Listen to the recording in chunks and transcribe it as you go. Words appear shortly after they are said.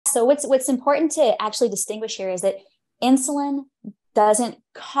So what's important to actually distinguish here is that insulin doesn't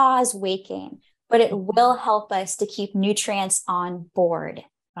cause weight gain, but it will help us to keep nutrients on board.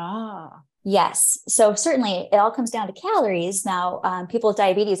 Yes. So certainly it all comes down to calories. Now, people with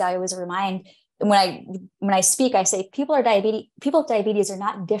diabetes, I always remind when I speak, I say people with diabetes are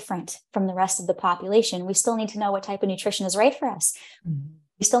not different from the rest of the population. We still need to know what type of nutrition is right for us. Mm-hmm.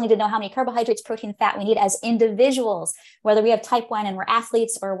 We still need to know how many carbohydrates, protein, fat we need as individuals. Whether we have type 1 and we're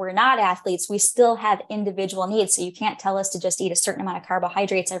athletes or we're not athletes, we still have individual needs. So you can't tell us to just eat a certain amount of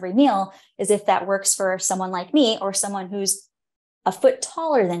carbohydrates every meal as if that works for someone like me or someone who's a foot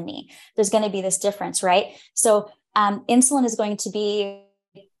taller than me. There's going to be this difference, right? So insulin is going to be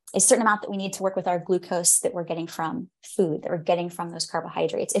a certain amount that we need to work with our glucose that we're getting from food, that we're getting from those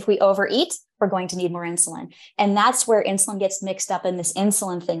carbohydrates. If we overeat, we're going to need more insulin. And that's where insulin gets mixed up in this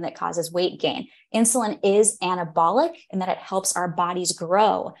insulin thing that causes weight gain. Insulin is anabolic in that it helps our bodies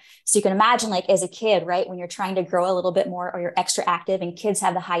grow. So you can imagine, like as a kid, right, when you're trying to grow a little bit more or you're extra active, and kids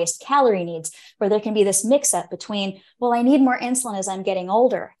have the highest calorie needs, where there can be this mix up between, well, I need more insulin as I'm getting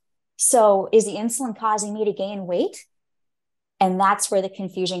older. So is the insulin causing me to gain weight? And that's where the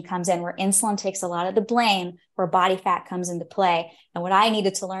confusion comes in, where insulin takes a lot of the blame, where body fat comes into play. And what I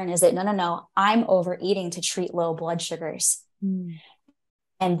needed to learn is that, no, I'm overeating to treat low blood sugars.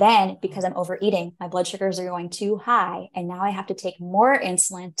 And then because I'm overeating, my blood sugars are going too high. And now I have to take more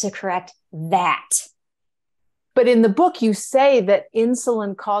insulin to correct that. But in the book, you say that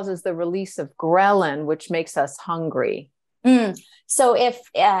insulin causes the release of ghrelin, which makes us hungry. So if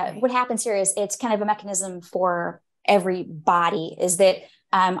what happens here is it's kind of a mechanism for every body, is that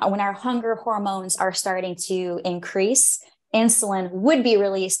when our hunger hormones are starting to increase, insulin would be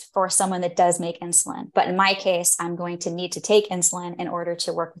released for someone that does make insulin. But in my case, I'm going to need to take insulin in order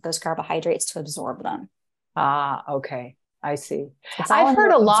to work with those carbohydrates to absorb them. Okay. I see. I've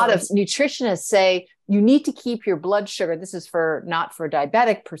heard a lot of nutritionists say you need to keep your blood sugar. This is not for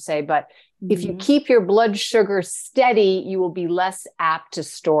diabetic per se, but if you keep your blood sugar steady, you will be less apt to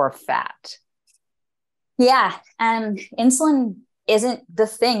store fat. Yeah. Insulin isn't the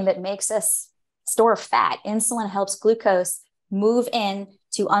thing that makes us store fat. Insulin helps glucose move in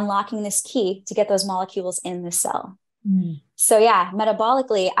to unlocking this key to get those molecules in the cell. So yeah,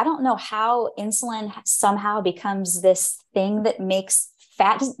 metabolically, I don't know how insulin somehow becomes this thing that makes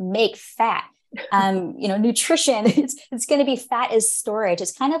fat, doesn't make fat. Nutrition, it's going to be fat as storage.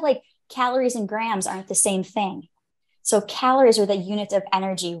 It's kind of like calories and grams aren't the same thing. So calories are the unit of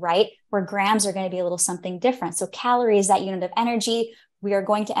energy, right? Where grams are going to be a little something different. So calories, that unit of energy, we are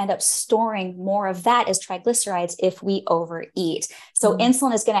going to end up storing more of that as triglycerides if we overeat. So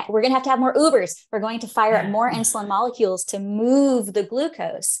insulin we're going to have more Ubers. We're going to fire up more insulin molecules to move the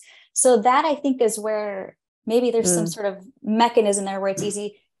glucose. So that I think is where maybe there's some sort of mechanism there where it's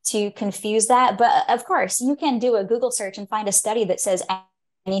easy to confuse that. But of course, you can do a Google search and find a study that says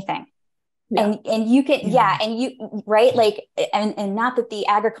anything. Yeah. And you can, and you, right. Like, and not that the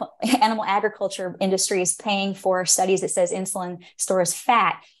animal agriculture industry is paying for studies that says insulin stores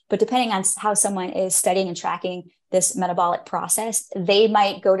fat, but depending on how someone is studying and tracking this metabolic process, they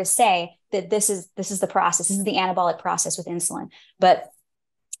might go to say that this is the process. This is the anabolic process with insulin. But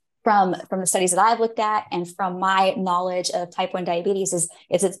from the studies that I've looked at and from my knowledge of type 1 diabetes is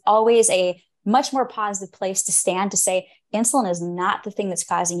it's always a much more positive place to stand to say insulin is not the thing that's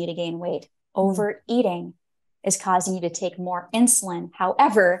causing you to gain weight. Overeating is causing you to take more insulin.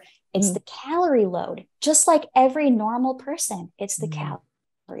 However, it's the calorie load, just like every normal person, it's the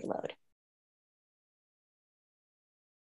calorie load.